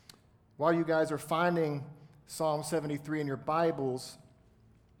While you guys are finding Psalm 73 in your Bibles,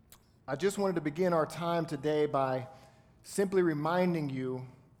 I just wanted to begin our time today by simply reminding you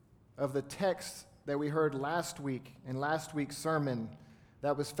of the text that we heard last week in last week's sermon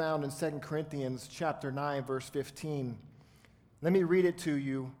that was found in 2 Corinthians chapter 9, verse 15. Let me read it to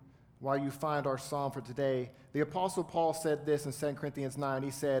you while you find our psalm for today. The Apostle Paul said this in 2 Corinthians 9. He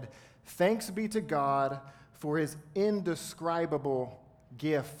said, "Thanks be to God for his indescribable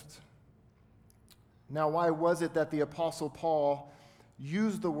gift." Now, why was it that the Apostle Paul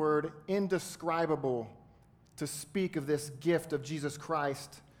used the word indescribable to speak of this gift of Jesus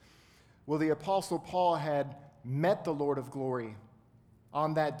Christ? Well, the Apostle Paul had met the Lord of glory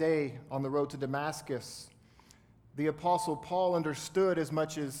on that day on the road to Damascus. The Apostle Paul understood, as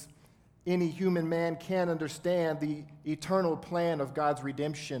much as any human man can understand, the eternal plan of God's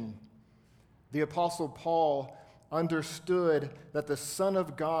redemption. The Apostle Paul understood that the Son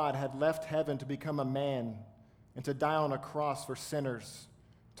of God had left heaven to become a man and to die on a cross for sinners,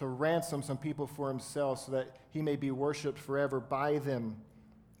 to ransom some people for himself so that he may be worshiped forever by them.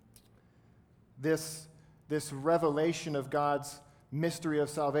 This revelation of God's mystery of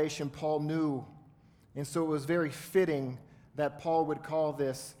salvation, Paul knew, and so it was very fitting that Paul would call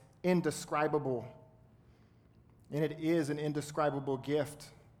this indescribable. And it is an indescribable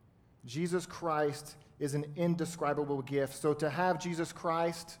gift. Jesus Christ is an indescribable gift. So to have Jesus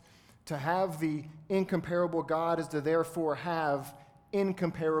Christ, to have the incomparable God, is to therefore have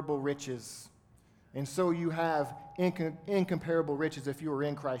incomparable riches. And so you have incomparable riches if you are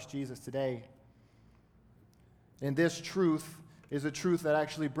in Christ Jesus today. And this truth is a truth that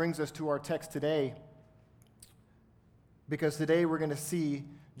actually brings us to our text today. Because today we're going to see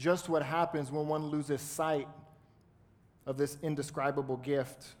just what happens when one loses sight of this indescribable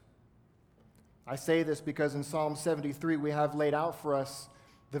gift. I say this because in Psalm 73 we have laid out for us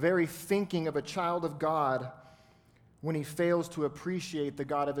the very thinking of a child of God when he fails to appreciate the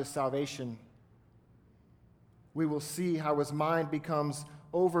God of his salvation. We will see how his mind becomes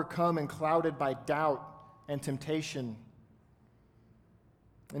overcome and clouded by doubt and temptation.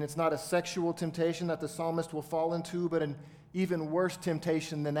 And it's not a sexual temptation that the psalmist will fall into, but an even worse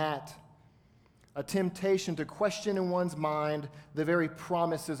temptation than that. A temptation to question in one's mind the very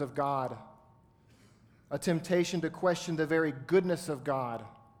promises of God. A temptation to question the very goodness of God.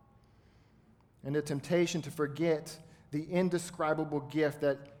 And a temptation to forget the indescribable gift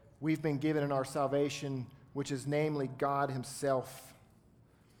that we've been given in our salvation, which is namely God himself.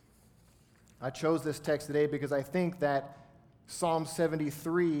 I chose this text today because I think that Psalm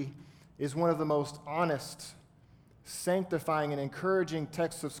 73 is one of the most honest, sanctifying, and encouraging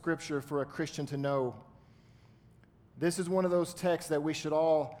texts of Scripture for a Christian to know. This is one of those texts that we should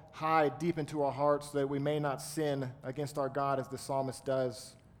all hide deep into our hearts so that we may not sin against our God as the psalmist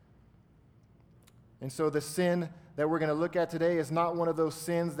does. And so the sin that we're going to look at today is not one of those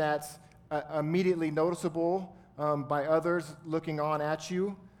sins that's immediately noticeable by others looking on at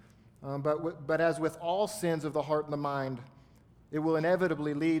you. But as with all sins of the heart and the mind, it will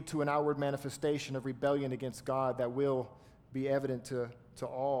inevitably lead to an outward manifestation of rebellion against God that will be evident to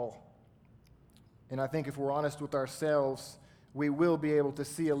all. And I think if we're honest with ourselves, we will be able to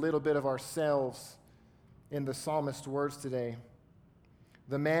see a little bit of ourselves in the psalmist's words today.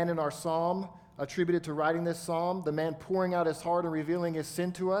 The man in our psalm, attributed to writing this psalm, the man pouring out his heart and revealing his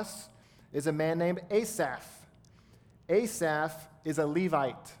sin to us, is a man named Asaph. Asaph is a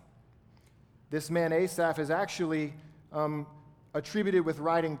Levite. This man Asaph is actually attributed with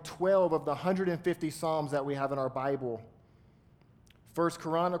writing 12 of the 150 psalms that we have in our Bible. 1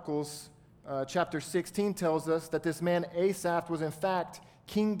 Chronicles chapter 16 tells us that this man Asaph was in fact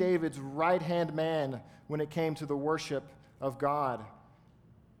King David's right-hand man when it came to the worship of God.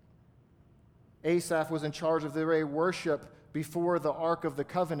 Asaph was in charge of the very worship before the Ark of the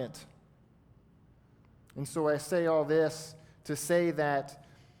Covenant. And so I say all this to say that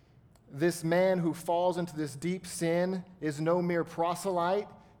this man who falls into this deep sin is no mere proselyte.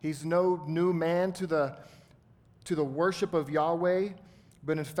 He's no new man to the worship of Yahweh.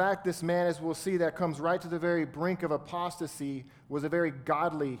 But in fact, this man, as we'll see, that comes right to the very brink of apostasy, was a very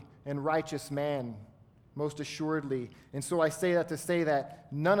godly and righteous man, most assuredly. And so I say that to say that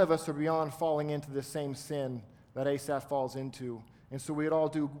none of us are beyond falling into the same sin that Asaph falls into. And so we'd all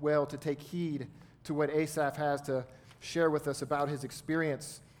do well to take heed to what Asaph has to share with us about his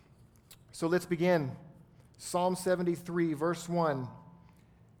experience. So let's begin. Psalm 73, verse 1.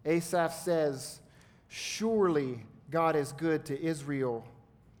 Asaph says, "Surely God is good to Israel,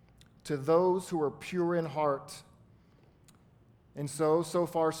 to those who are pure in heart." And so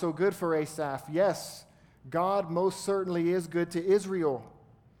far, so good for Asaph. Yes, God most certainly is good to Israel.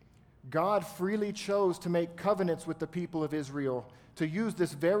 God freely chose to make covenants with the people of Israel, to use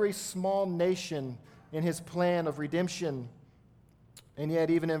this very small nation in his plan of redemption. And yet,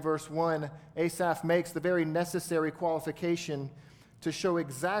 even in verse 1, Asaph makes the very necessary qualification to show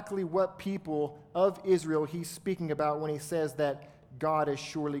exactly what people of Israel he's speaking about when he says that God is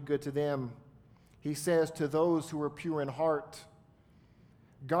surely good to them. He says, to those who are pure in heart.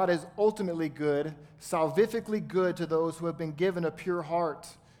 God is ultimately good, salvifically good to those who have been given a pure heart,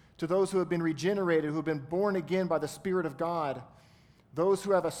 to those who have been regenerated, who have been born again by the Spirit of God, those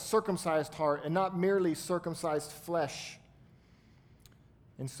who have a circumcised heart and not merely circumcised flesh.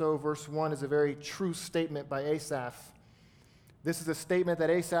 And so verse 1 is a very true statement by Asaph. This is a statement that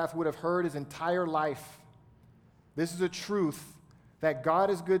Asaph would have heard his entire life. This is a truth that God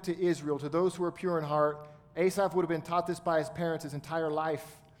is good to Israel, to those who are pure in heart. Asaph would have been taught this by his parents his entire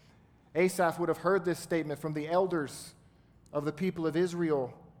life. Asaph would have heard this statement from the elders of the people of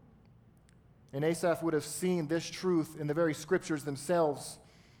Israel. And Asaph would have seen this truth in the very scriptures themselves.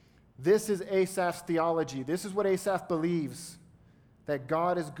 This is Asaph's theology. This is what Asaph believes, that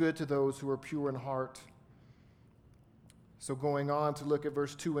God is good to those who are pure in heart. So going on to look at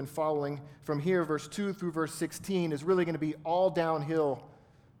verse 2 and following, from here, verse 2 through verse 16 is really going to be all downhill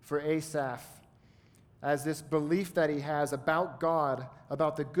for Asaph, as this belief that he has about God,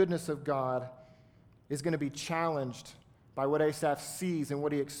 about the goodness of God, is going to be challenged by what Asaph sees and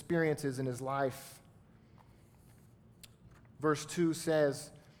what he experiences in his life. Verse 2 says,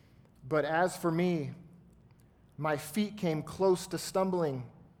 "But as for me, my feet came close to stumbling.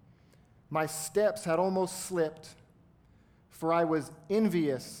 My steps had almost slipped, for I was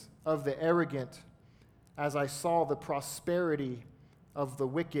envious of the arrogant as I saw the prosperity of the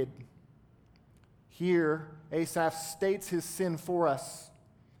wicked." Here, Asaph states his sin for us.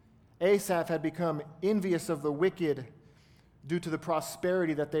 Asaph had become envious of the wicked due to the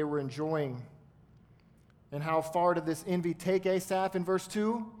prosperity that they were enjoying. And how far did this envy take Asaph in verse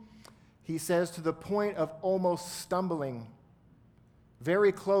 2? He says to the point of almost stumbling.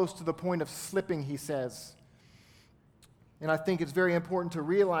 Very close to the point of slipping, he says. And I think it's very important to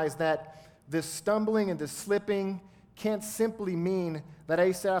realize that this stumbling and this slipping can't simply mean that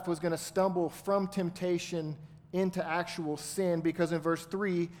Asaph was going to stumble from temptation into actual sin, because in verse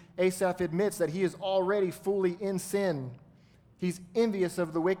 3, Asaph admits that he is already fully in sin. He's envious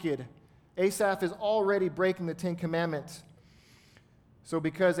of the wicked. Asaph is already breaking the Ten Commandments. So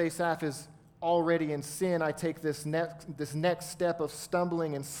because Asaph is already in sin, I take this next step of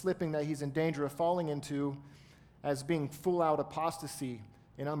stumbling and slipping that he's in danger of falling into as being full-out apostasy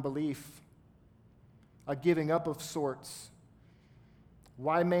and unbelief, a giving up of sorts.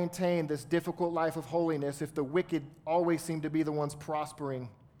 Why maintain this difficult life of holiness if the wicked always seem to be the ones prospering?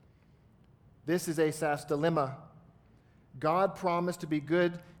 This is Asaph's dilemma. God promised to be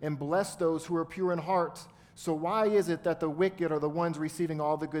good and bless those who are pure in heart. So why is it that the wicked are the ones receiving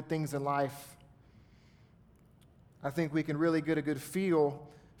all the good things in life? I think we can really get a good feel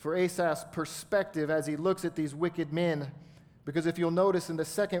for Asaph's perspective as he looks at these wicked men. Because if you'll notice in the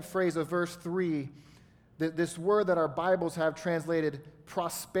second phrase of verse 3, this word that our Bibles have translated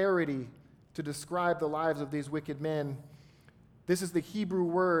prosperity to describe the lives of these wicked men, this is the Hebrew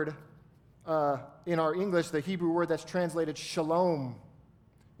word, in our English, the Hebrew word that's translated shalom.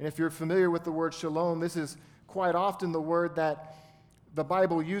 And if you're familiar with the word shalom, this is quite often the word that the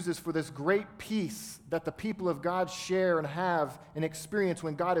Bible uses for this great peace that the people of God share and have and experience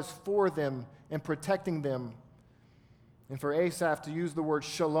when God is for them and protecting them. And for Asaph to use the word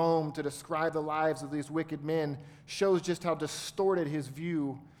shalom to describe the lives of these wicked men shows just how distorted his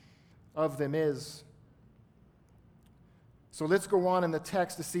view of them is. So let's go on in the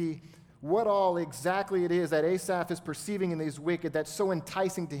text to see what all exactly it is that Asaph is perceiving in these wicked that's so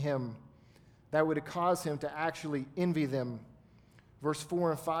enticing to him that would cause him to actually envy them. Verse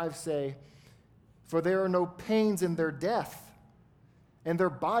 4 and 5 say, "For there are no pains in their death, and their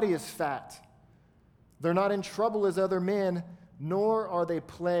body is fat. They're not in trouble as other men, nor are they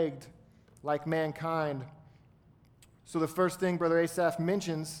plagued like mankind." So the first thing Brother Asaph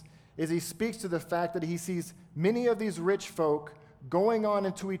mentions is he speaks to the fact that he sees many of these rich folk going on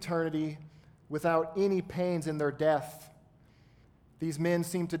into eternity without any pains in their death. These men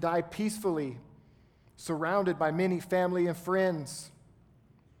seem to die peacefully, surrounded by many family and friends.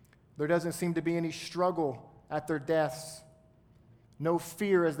 There doesn't seem to be any struggle at their deaths, no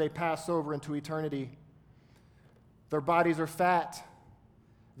fear as they pass over into eternity. Their bodies are fat.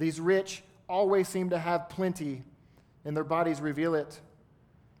 These rich always seem to have plenty, and their bodies reveal it.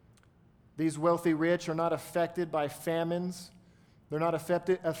 These wealthy rich are not affected by famines. They're not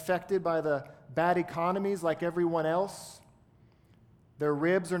affected by the bad economies like everyone else. Their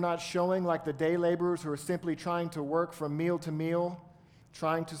ribs are not showing like the day laborers who are simply trying to work from meal to meal,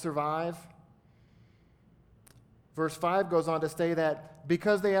 trying to survive. Verse 5 goes on to say that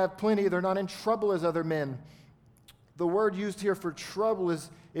because they have plenty, they're not in trouble as other men. The word used here for trouble is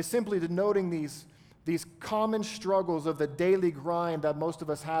simply denoting these common struggles of the daily grind that most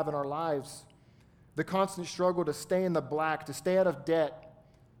of us have in our lives. The constant struggle to stay in the black, to stay out of debt,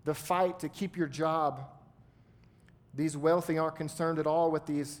 the fight to keep your job. These wealthy aren't concerned at all with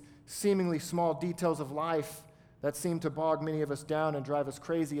these seemingly small details of life that seem to bog many of us down and drive us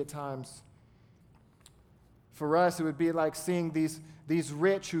crazy at times. For us, it would be like seeing these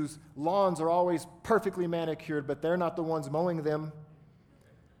rich whose lawns are always perfectly manicured, but they're not the ones mowing them.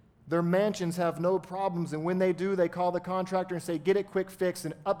 Their mansions have no problems, and when they do, they call the contractor and say, get it quick fixed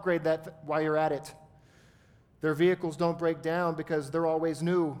and upgrade that while you're at it. Their vehicles don't break down because they're always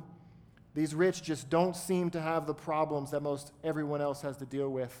new. These rich just don't seem to have the problems that most everyone else has to deal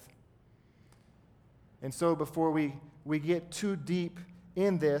with. And so before we get too deep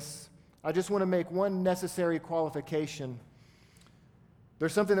in this, I just want to make one necessary qualification.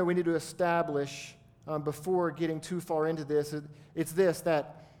 There's something that we need to establish before getting too far into this. It's this,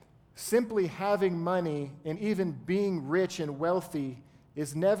 that simply having money and even being rich and wealthy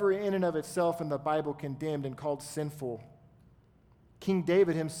is never in and of itself in the Bible condemned and called sinful. King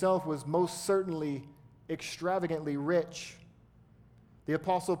David himself was most certainly extravagantly rich. The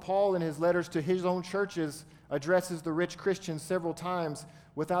Apostle Paul, in his letters to his own churches, addresses the rich Christians several times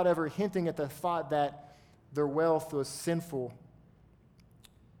without ever hinting at the thought that their wealth was sinful.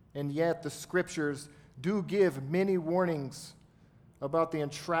 And yet the scriptures do give many warnings about the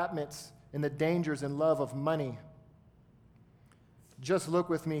entrapments and the dangers and love of money. Just look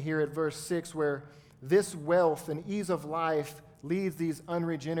with me here at verse 6, where this wealth and ease of life leads these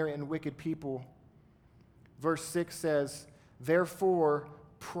unregenerate and wicked people. Verse 6 says, therefore,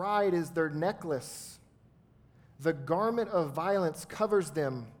 pride is their necklace. The garment of violence covers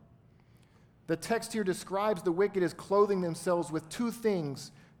them. The text here describes the wicked as clothing themselves with two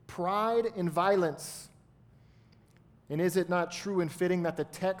things, pride and violence. And is it not true and fitting that the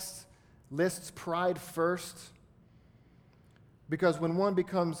text lists pride first? Because when one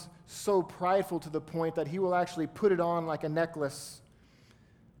becomes so prideful to the point that he will actually put it on like a necklace,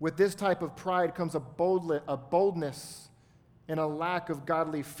 with this type of pride comes a boldness and a lack of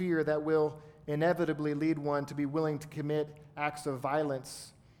godly fear that will inevitably lead one to be willing to commit acts of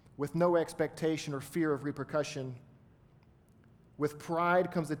violence with no expectation or fear of repercussion. With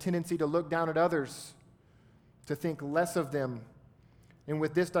pride comes a tendency to look down at others, to think less of them. And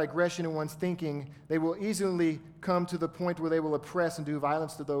with this digression in one's thinking, they will easily come to the point where they will oppress and do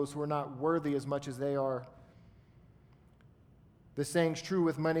violence to those who are not worthy as much as they are. The saying's true,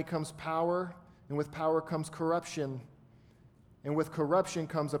 with money comes power, and with power comes corruption. And with corruption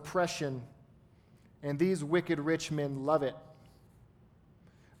comes oppression. And these wicked rich men love it.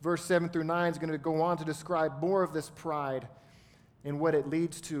 Verse 7 through 9 is going to go on to describe more of this pride and what it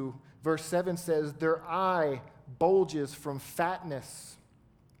leads to. Verse 7 says, their eye bulges from fatness.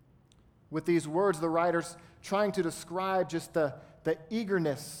 With these words, the writer's trying to describe just the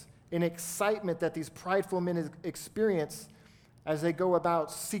eagerness and excitement that these prideful men experience as they go about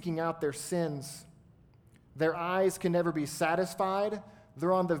seeking out their sins. Their eyes can never be satisfied.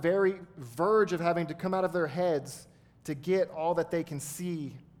 They're on the very verge of having to come out of their heads to get all that they can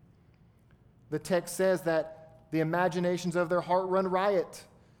see. The text says that the imaginations of their heart run riot.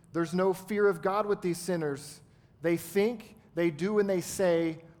 There's no fear of God with these sinners. They think, they do, and they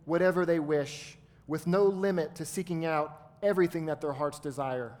say whatever they wish, with no limit to seeking out everything that their hearts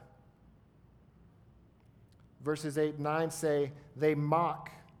desire. Verses 8 and 9 say, they mock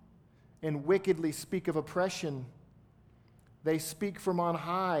and wickedly speak of oppression. They speak from on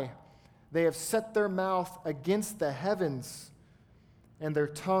high. They have set their mouth against the heavens, and their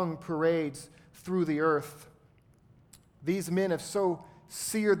tongue parades through the earth. These men have so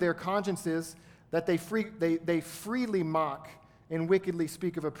seared their consciences that they freely mock and wickedly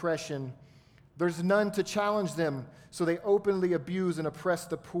speak of oppression. There's none to challenge them, so they openly abuse and oppress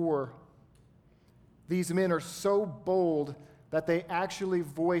the poor. These men are so bold that they actually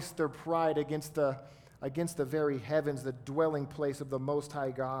voice their pride against the very heavens, the dwelling place of the Most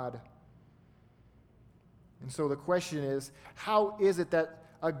High God. And so the question is, how is it that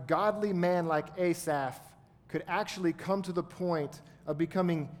a godly man like Asaph could actually come to the point of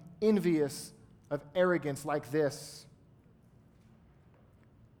becoming envious of arrogance like this?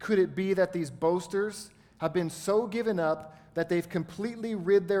 Could it be that these boasters have been so given up that they've completely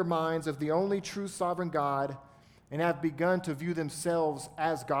rid their minds of the only true sovereign God and have begun to view themselves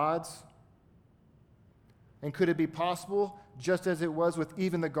as gods? And could it be possible, just as it was with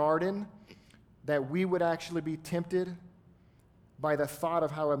Eve in the garden, that we would actually be tempted by the thought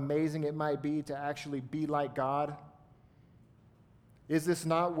of how amazing it might be to actually be like God? Is this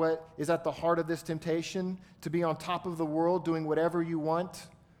not what is at the heart of this temptation? To be on top of the world, doing whatever you want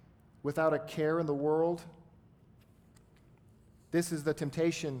without a care in the world? This is the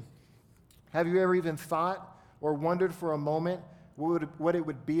temptation. Have you ever even thought or wondered for a moment what it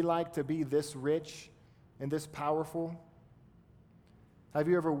would be like to be this rich and this powerful? Have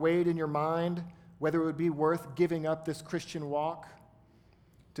you ever weighed in your mind whether it would be worth giving up this Christian walk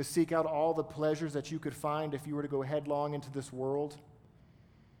to seek out all the pleasures that you could find if you were to go headlong into this world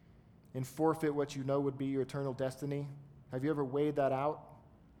and forfeit what you know would be your eternal destiny? Have you ever weighed that out?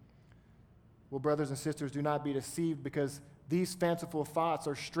 Well, brothers and sisters, do not be deceived, because these fanciful thoughts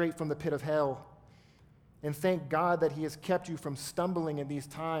are straight from the pit of hell. And thank God that He has kept you from stumbling in these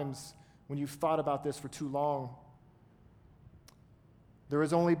times when you've thought about this for too long. There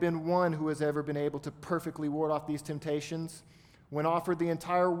has only been one who has ever been able to perfectly ward off these temptations. When offered the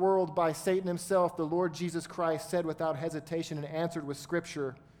entire world by Satan himself, the Lord Jesus Christ said without hesitation and answered with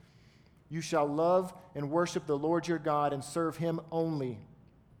Scripture, "You shall love and worship the Lord your God and serve Him only."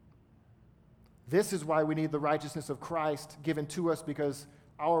 This is why we need the righteousness of Christ given to us, because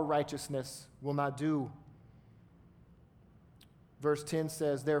our righteousness will not do. Verse 10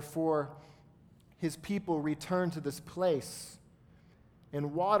 says, "Therefore, His people return to this place,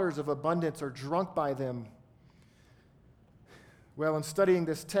 and waters of abundance are drunk by them." Well, in studying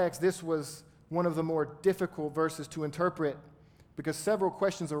this text, this was one of the more difficult verses to interpret, because several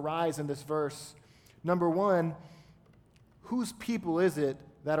questions arise in this verse. Number one, whose people is it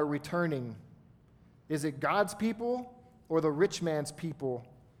that are returning? Is it God's people or the rich man's people?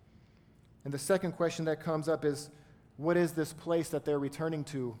 And the second question that comes up is, what is this place that they're returning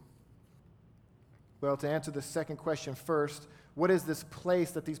to? Well, to answer the second question first, what is this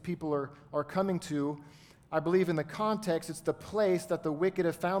place that these people are coming to? I believe in the context, it's the place that the wicked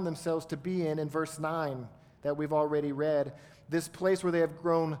have found themselves to be in verse 9 that we've already read. This place where they have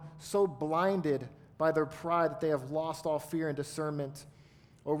grown so blinded by their pride that they have lost all fear and discernment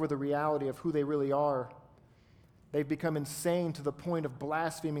over the reality of who they really are. They've become insane to the point of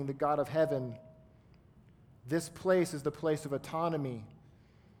blaspheming the God of heaven. This place is the place of autonomy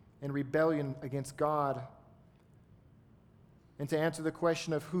and rebellion against God. And to answer the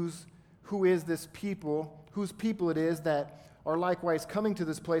question of who is this people, whose people it is that are likewise coming to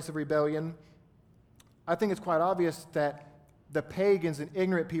this place of rebellion, I think it's quite obvious that the pagans and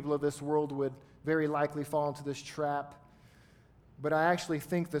ignorant people of this world would very likely fall into this trap. But I actually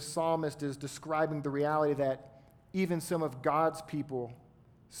think the psalmist is describing the reality that even some of God's people,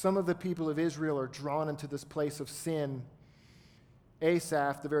 some of the people of Israel, are drawn into this place of sin.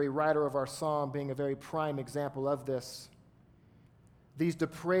 Asaph, the very writer of our psalm, being a very prime example of this. These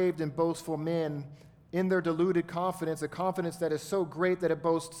depraved and boastful men, in their deluded confidence, a confidence that is so great that it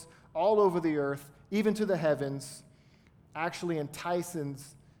boasts all over the earth, even to the heavens, actually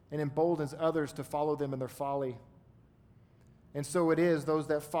entices and emboldens others to follow them in their folly. And so it is, those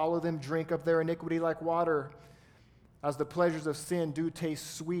that follow them drink up their iniquity like water, as the pleasures of sin do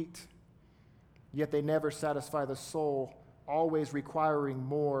taste sweet, yet they never satisfy the soul, always requiring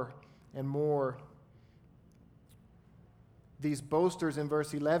more and more. These boasters in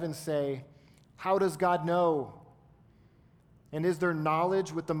verse 11 say, "How does God know? And is there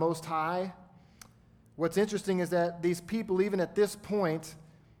knowledge with the Most High?" What's interesting is that these people, even at this point,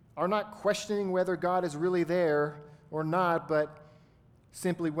 are not questioning whether God is really there or not, but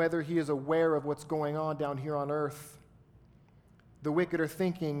simply whether He is aware of what's going on down here on earth. The wicked are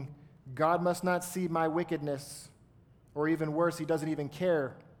thinking, God must not see my wickedness, or even worse, He doesn't even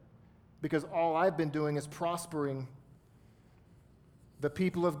care, because all I've been doing is prospering. The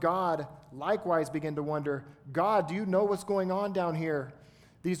people of God likewise begin to wonder, God, do you know what's going on down here?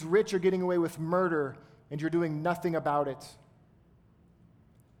 These rich are getting away with murder, and you're doing nothing about it.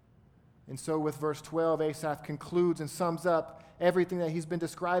 And so with verse 12, Asaph concludes and sums up everything that he's been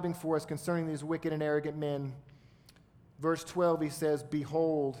describing for us concerning these wicked and arrogant men. Verse 12, he says,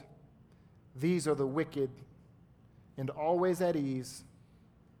 "Behold, these are the wicked, and always at ease.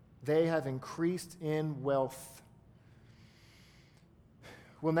 They have increased in wealth."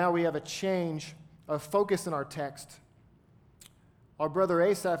 Well, now we have a change of focus in our text. Our brother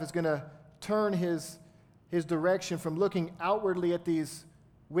Asaph is going to turn his direction from looking outwardly at these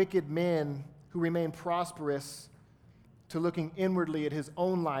wicked men who remain prosperous to looking inwardly at his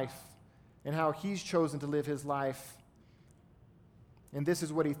own life and how he's chosen to live his life. And this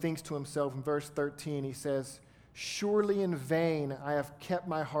is what he thinks to himself in verse 13. He says, "Surely in vain I have kept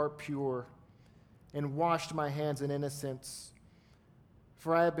my heart pure and washed my hands in innocence.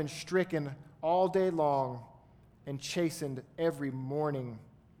 For I have been stricken all day long and chastened every morning.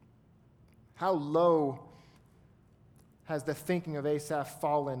 How low has the thinking of Asaph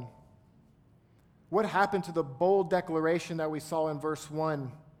fallen? What happened to the bold declaration that we saw in verse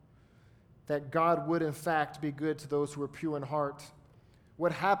 1, that God would in fact be good to those who are pure in heart?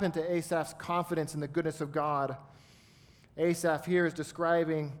 What happened to Asaph's confidence in the goodness of God? Asaph here is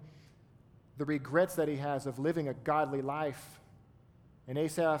describing the regrets that he has of living a godly life. And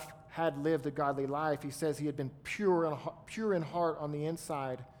Asaph had lived a godly life. He says he had been pure in heart on the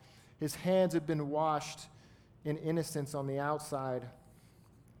inside. His hands had been washed in innocence on the outside.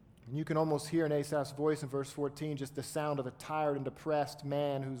 And you can almost hear in Asaph's voice in verse 14 just the sound of a tired and depressed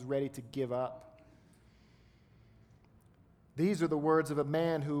man who's ready to give up. These are the words of a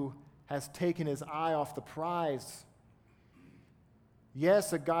man who has taken his eye off the prize.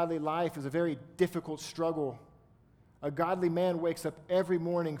 Yes, a godly life is a very difficult struggle. A godly man wakes up every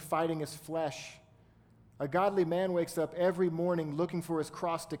morning fighting his flesh. A godly man wakes up every morning looking for his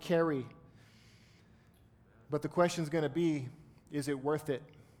cross to carry. But the question is going to be, is it worth it?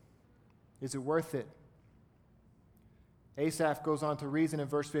 Is it worth it? Asaph goes on to reason in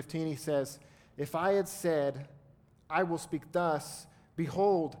verse 15. He says, if I had said, I will speak thus,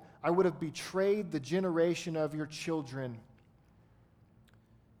 behold, I would have betrayed the generation of your children.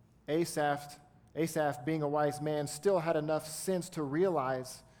 Asaph, being a wise man, still had enough sense to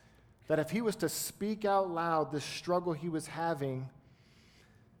realize that if he was to speak out loud the struggle he was having,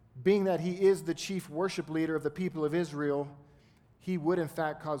 being that he is the chief worship leader of the people of Israel, he would in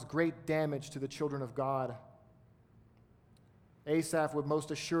fact cause great damage to the children of God. Asaph would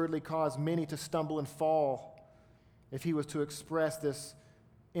most assuredly cause many to stumble and fall if he was to express this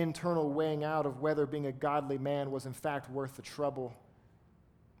internal weighing out of whether being a godly man was in fact worth the trouble.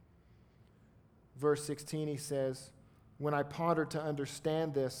 Verse 16, he says, when I pondered to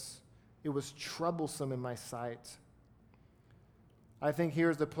understand this, it was troublesome in my sight. I think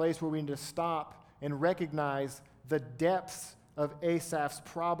here's the place where we need to stop and recognize the depths of Asaph's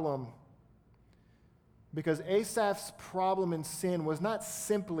problem. Because Asaph's problem in sin was not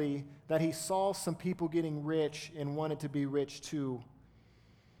simply that he saw some people getting rich and wanted to be rich too.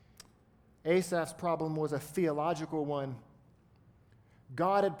 Asaph's problem was a theological one.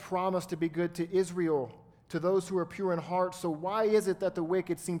 God had promised to be good to Israel, to those who are pure in heart, so why is it that the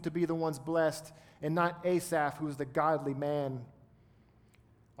wicked seem to be the ones blessed and not Asaph, who is the godly man?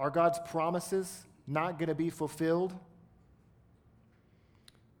 Are God's promises not going to be fulfilled?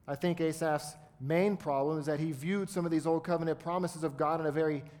 I think Asaph's main problem is that he viewed some of these old covenant promises of God in a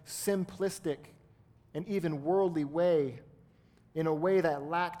very simplistic and even worldly way, in a way that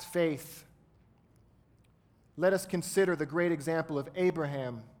lacked faith. Let us consider the great example of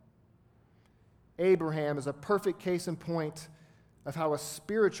Abraham. Abraham is a perfect case in point of how a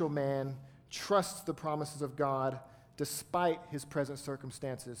spiritual man trusts the promises of God despite his present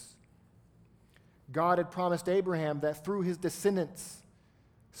circumstances. God had promised Abraham that through his descendants,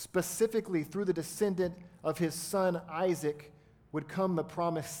 specifically through the descendant of his son Isaac, would come the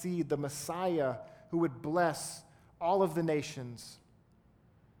promised seed, the Messiah, who would bless all of the nations.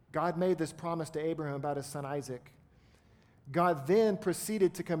 God made this promise to Abraham about his son Isaac. God then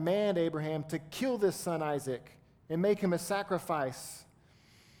proceeded to command Abraham to kill this son Isaac and make him a sacrifice.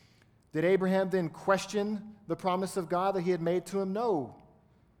 Did Abraham then question the promise of God that he had made to him? No.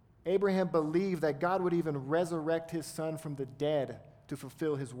 Abraham believed that God would even resurrect his son from the dead to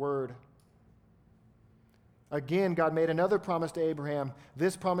fulfill his word. Again, God made another promise to Abraham.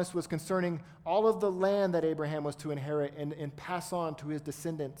 This promise was concerning all of the land that Abraham was to inherit and pass on to his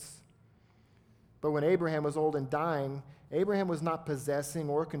descendants. But when Abraham was old and dying, Abraham was not possessing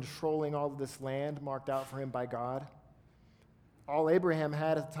or controlling all of this land marked out for him by God. All Abraham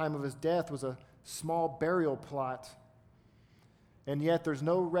had at the time of his death was a small burial plot. And yet there's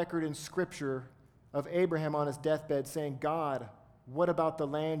no record in Scripture of Abraham on his deathbed saying, God, what about the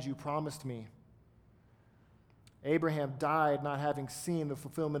land you promised me? Abraham died not having seen the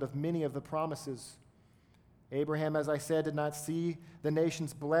fulfillment of many of the promises. Abraham, as I said, did not see the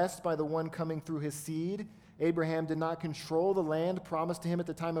nations blessed by the one coming through his seed. Abraham did not control the land promised to him at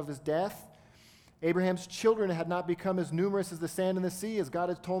the time of his death. Abraham's children had not become as numerous as the sand in the sea, as God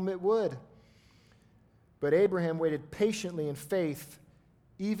had told him it would. But Abraham waited patiently in faith,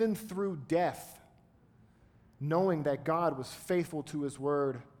 even through death, knowing that God was faithful to his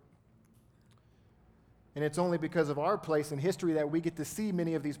word. And it's only because of our place in history that we get to see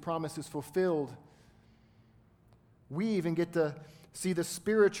many of these promises fulfilled. We even get to see the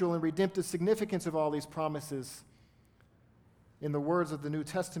spiritual and redemptive significance of all these promises in the words of the New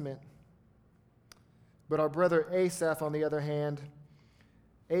Testament. But our brother Asaph, on the other hand,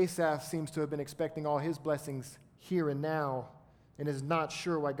 Asaph seems to have been expecting all his blessings here and now and is not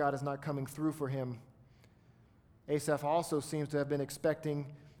sure why God is not coming through for him. Asaph also seems to have been expecting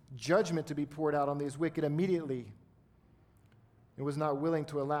judgment to be poured out on these wicked immediately and was not willing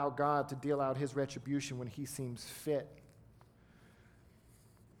to allow God to deal out his retribution when he seems fit.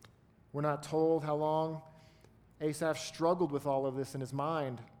 We're not told how long Asaph struggled with all of this in his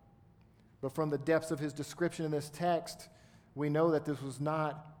mind, but from the depths of his description in this text, we know that this was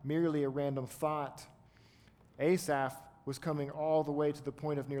not merely a random thought. Asaph was coming all the way to the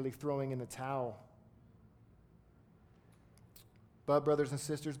point of nearly throwing in the towel. But, brothers and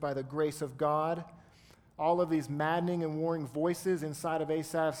sisters, by the grace of God, all of these maddening and warring voices inside of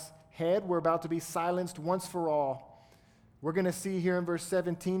Asaph's head were about to be silenced once for all. We're going to see here in verse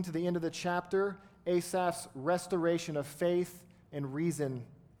 17 to the end of the chapter, Asaph's restoration of faith and reason.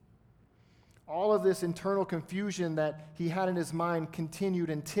 All of this internal confusion that he had in his mind continued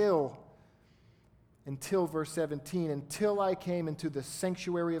until verse 17, until I came into the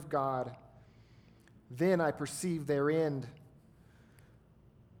sanctuary of God. Then I perceived their end.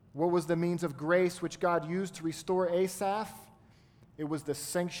 What was the means of grace which God used to restore Asaph? It was the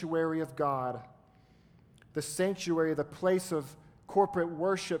sanctuary of God. The sanctuary, the place of corporate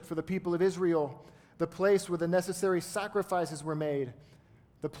worship for the people of Israel, the place where the necessary sacrifices were made,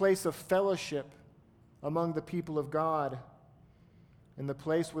 the place of fellowship among the people of God, and the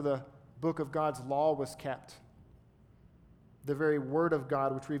place where the book of God's law was kept. The very word of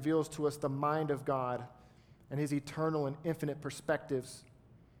God, which reveals to us the mind of God and his eternal and infinite perspectives.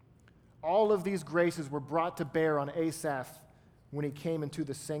 All of these graces were brought to bear on Asaph when he came into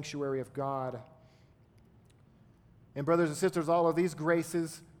the sanctuary of God. And brothers and sisters, all of these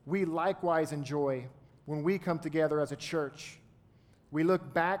graces we likewise enjoy when we come together as a church. We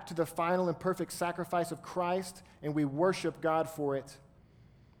look back to the final and perfect sacrifice of Christ, and we worship God for it.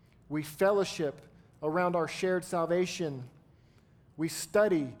 We fellowship around our shared salvation. We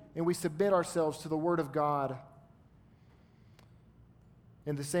study and we submit ourselves to the Word of God.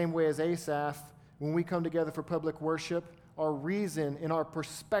 In the same way as Asaph, when we come together for public worship, our reason and our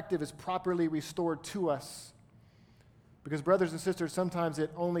perspective is properly restored to us. Because, brothers and sisters, sometimes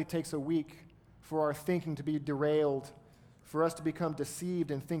it only takes a week for our thinking to be derailed, for us to become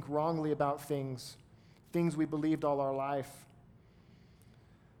deceived and think wrongly about things we believed all our life.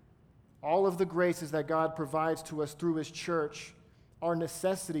 All of the graces that God provides to us through his church are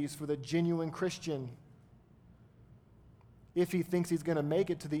necessities for the genuine Christian. If he thinks he's going to make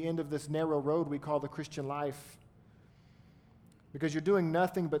it to the end of this narrow road we call the Christian life. Because you're doing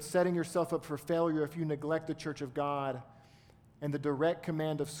nothing but setting yourself up for failure if you neglect the church of God and the direct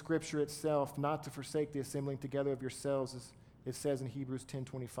command of Scripture itself not to forsake the assembling together of yourselves, as it says in Hebrews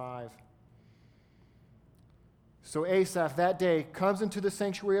 10:25. So Asaph that day comes into the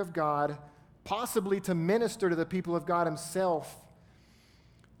sanctuary of God, possibly to minister to the people of God himself,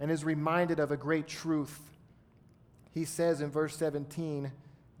 and is reminded of a great truth. He says in verse 17,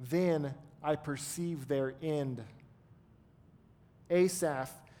 "Then I perceive their end."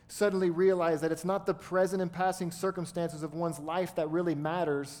 Asaph suddenly realized that it's not the present and passing circumstances of one's life that really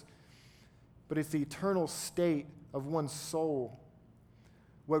matters, but it's the eternal state of one's soul.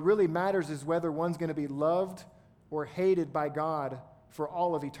 What really matters is whether one's going to be loved or hated by God for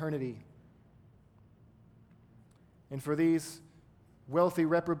all of eternity. And for these wealthy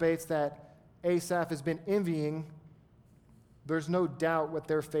reprobates that Asaph has been envying, there's no doubt what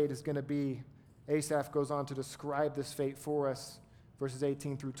their fate is going to be. Asaph goes on to describe this fate for us. Verses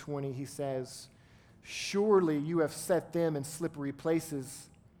 18 through 20, he says, "Surely you have set them in slippery places.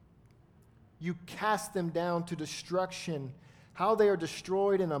 You cast them down to destruction. How they are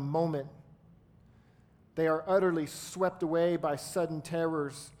destroyed in a moment. They are utterly swept away by sudden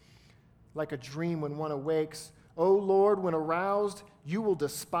terrors, like a dream when one awakes. O Lord, when aroused, you will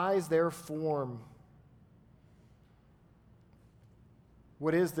despise their form."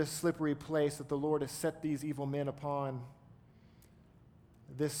 What is this slippery place that the Lord has set these evil men upon?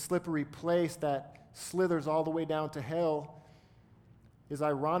 This slippery place that slithers all the way down to hell is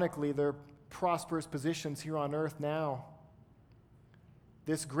ironically their prosperous positions here on earth now.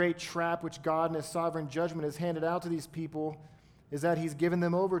 This great trap which God in his sovereign judgment has handed out to these people is that he's given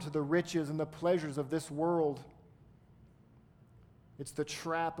them over to the riches and the pleasures of this world. It's the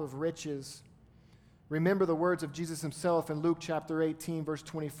trap of riches. Remember the words of Jesus himself in Luke chapter 18, verse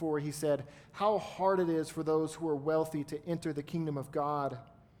 24. He said, "How hard it is for those who are wealthy to enter the kingdom of God.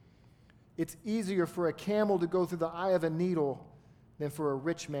 It's easier for a camel to go through the eye of a needle than for a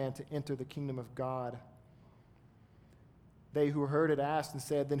rich man to enter the kingdom of God." They who heard it asked and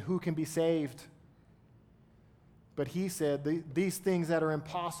said, "Then who can be saved?" But he said, these things that are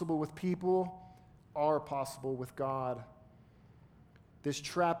impossible with people are possible with God. This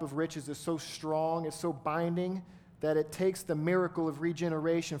trap of riches is so strong, it's so binding, that it takes the miracle of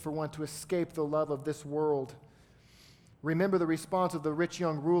regeneration for one to escape the love of this world. Remember the response of the rich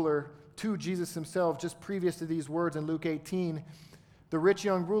young ruler to Jesus himself just previous to these words in Luke 18. The rich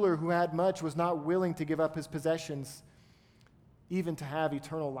young ruler who had much was not willing to give up his possessions, even to have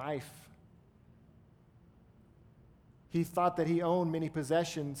eternal life. He thought that he owned many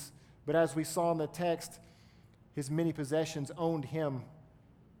possessions, but as we saw in the text, his many possessions owned him.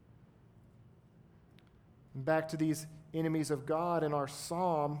 And back to these enemies of God in our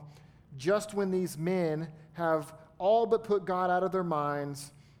psalm, just when these men have all but put God out of their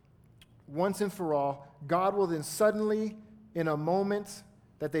minds, once and for all, God will then suddenly, in a moment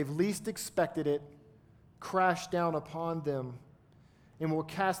that they've least expected it, crash down upon them and will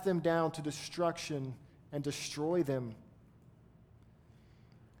cast them down to destruction and destroy them.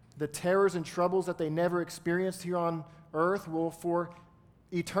 The terrors and troubles that they never experienced here on earth will for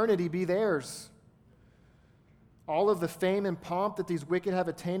eternity be theirs. All of the fame and pomp that these wicked have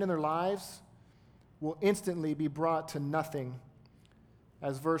attained in their lives will instantly be brought to nothing.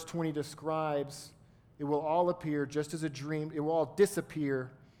 As verse 20 describes, it will all appear just as a dream. It will all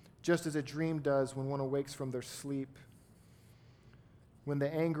disappear just as a dream does when one awakes from their sleep. When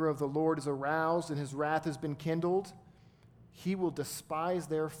the anger of the Lord is aroused and his wrath has been kindled, he will despise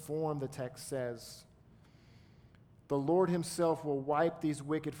their form, the text says. The Lord himself will wipe these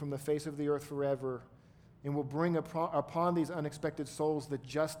wicked from the face of the earth forever and will bring upon these unexpected souls the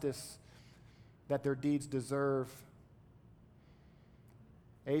justice that their deeds deserve.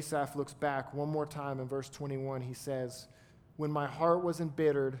 Asaph looks back one more time in verse 21. He says, "When my heart was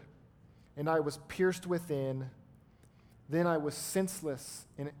embittered and I was pierced within, then I was senseless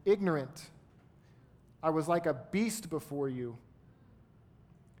and ignorant. I was like a beast before you."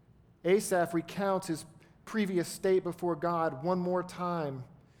 Asaph recounts his previous state before God one more time.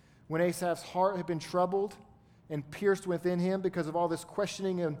 When Asaph's heart had been troubled and pierced within him because of all this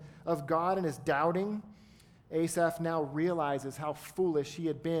questioning of God and his doubting, Asaph now realizes how foolish he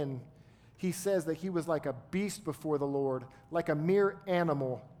had been. He says that he was like a beast before the Lord, like a mere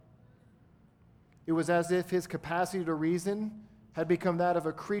animal. It was as if his capacity to reason had become that of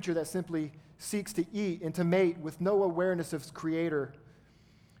a creature that simply seeks to eat and to mate with no awareness of his creator,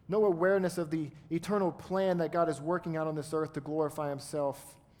 no awareness of the eternal plan that God is working out on this earth to glorify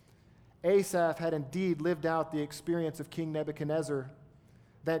himself. Asaph had indeed lived out the experience of King Nebuchadnezzar,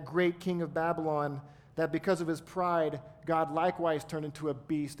 that great king of Babylon, that because of his pride, God likewise turned into a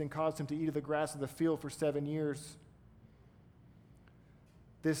beast and caused him to eat of the grass of the field for 7 years.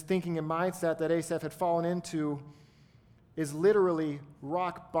 This thinking and mindset that Asaph had fallen into is literally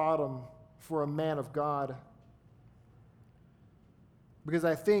rock bottom for a man of God. Because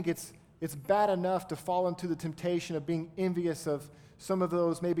I think it's bad enough to fall into the temptation of being envious of some of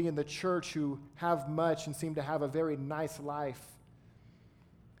those maybe in the church who have much and seem to have a very nice life.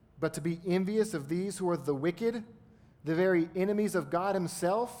 But to be envious of these who are the wicked, the very enemies of God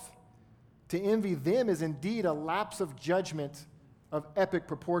himself, to envy them is indeed a lapse of judgment of epic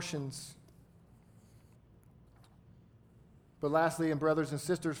proportions. But lastly, and brothers and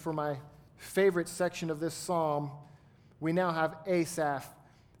sisters, for my favorite section of this psalm, we now have Asaph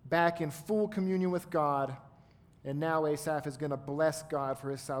back in full communion with God, and now Asaph is going to bless God for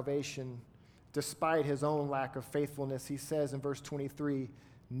his salvation, despite his own lack of faithfulness. He says in verse 23,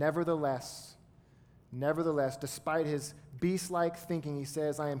 Nevertheless, despite his beast-like thinking, he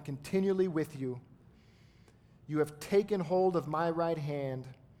says, I am continually with you. You have taken hold of my right hand.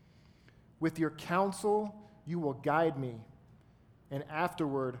 With your counsel, you will guide me, and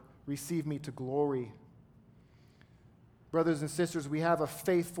afterward receive me to glory. Brothers and sisters, we have a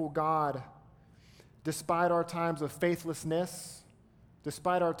faithful God. Despite our times of faithlessness,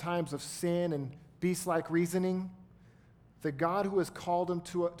 despite our times of sin and beast-like reasoning, the God who has called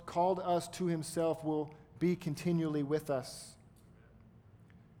us to himself will be continually with us.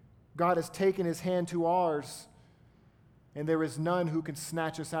 God has taken his hand to ours, and there is none who can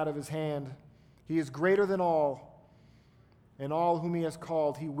snatch us out of his hand. He is greater than all, and all whom he has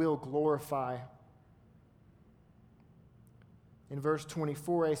called he will glorify. In verse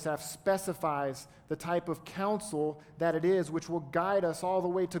 24, Asaph specifies the type of counsel that it is which will guide us all the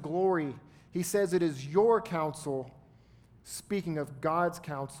way to glory. He says it is your counsel, speaking of God's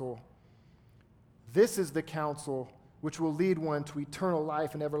counsel. This is the counsel which will lead one to eternal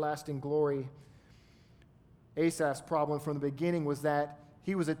life and everlasting glory. Asaph's problem from the beginning was that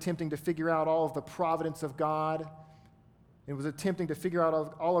he was attempting to figure out all of the providence of God and was attempting to figure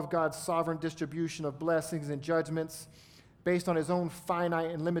out all of God's sovereign distribution of blessings and judgments based on his own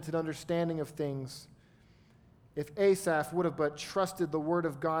finite and limited understanding of things. If Asaph would have but trusted the word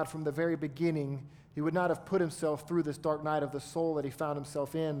of God from the very beginning, he would not have put himself through this dark night of the soul that he found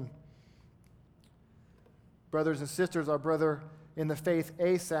himself in. Brothers and sisters, our brother in the faith,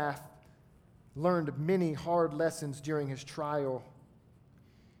 Asaph, learned many hard lessons during his trial.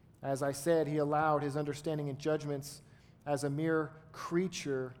 As I said, he allowed his understanding and judgments as a mere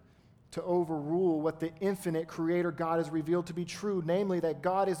creature to overrule what the infinite Creator God has revealed to be true, namely that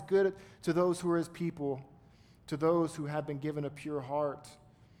God is good to those who are his people, to those who have been given a pure heart.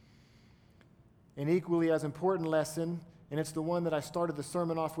 An equally as important lesson, and it's the one that I started the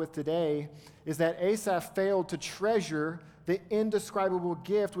sermon off with today, is that Asaph failed to treasure the indescribable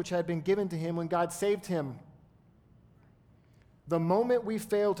gift which had been given to him when God saved him. The moment we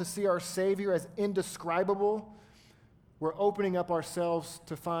fail to see our Savior as indescribable, we're opening up ourselves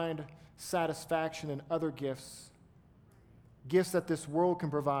to find satisfaction in other gifts, gifts that this world can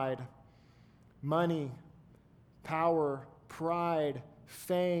provide: money, power, pride,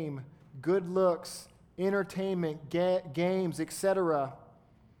 fame, good looks, entertainment, games, etc.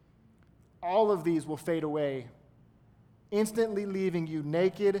 All of these will fade away, instantly leaving you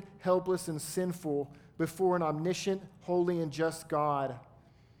naked, helpless, and sinful before an omniscient, holy, and just God.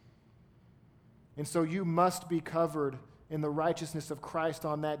 And so you must be covered in the righteousness of Christ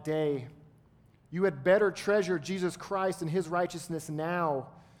on that day. You had better treasure Jesus Christ and his righteousness now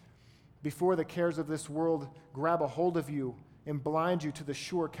before the cares of this world grab a hold of you and blind you to the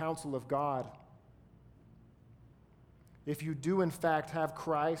sure counsel of God. If you do in fact have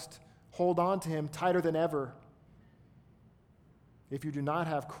Christ, hold on to him tighter than ever. If you do not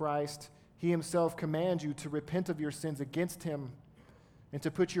have Christ, he himself commands you to repent of your sins against him and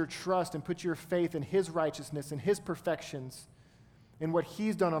to put your trust and put your faith in his righteousness and his perfections, in what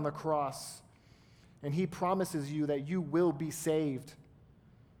he's done on the cross. And he promises you that you will be saved.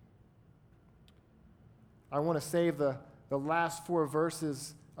 I want to save the last 4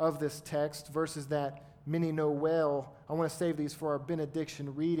 verses of this text, verses that many know well. I want to save these for our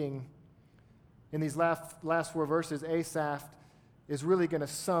benediction reading. In these last 4 verses, Asaph is really going to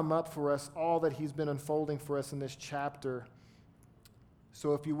sum up for us all that he's been unfolding for us in this chapter.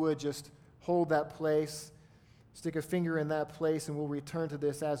 So if you would, just hold that place, stick a finger in that place, and we'll return to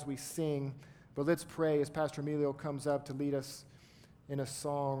this as we sing. But let's pray as Pastor Emilio comes up to lead us in a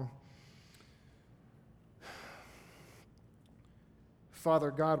song.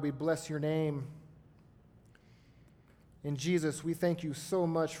 Father God, we bless your name. And Jesus, we thank you so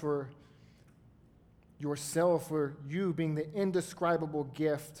much for yourself, for you being the indescribable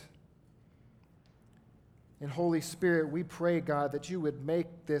gift. And Holy Spirit, we pray, God, that you would make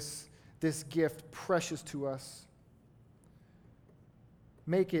this gift precious to us.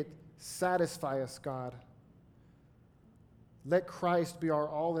 Make it satisfy us, God. Let Christ be our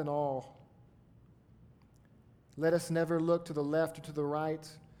all in all. Let us never look to the left or to the right,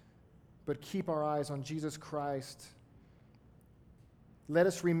 but keep our eyes on Jesus Christ. Let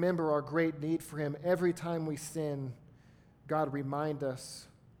us remember our great need for him every time we sin. God, remind us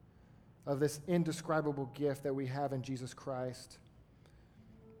of this indescribable gift that we have in Jesus Christ.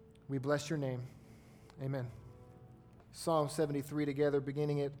 We bless your name. Amen. Psalm 73 together,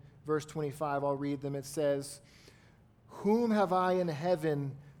 beginning at verse 25. I'll read them. It says, "Whom have I in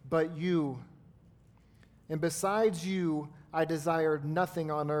heaven but you? And besides you, I desired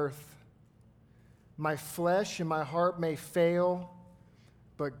nothing on earth. My flesh and my heart may fail,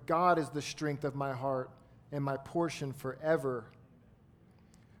 but God is the strength of my heart and my portion forever.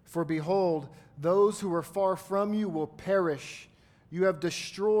 For behold, those who are far from you will perish. You have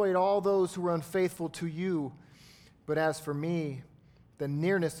destroyed all those who are unfaithful to you. But as for me, the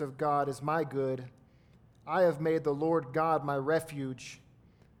nearness of God is my good. I have made the Lord God my refuge,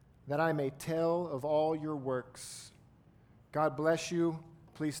 that I may tell of all your works." God bless you.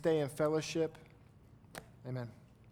 Please stay in fellowship. Amen.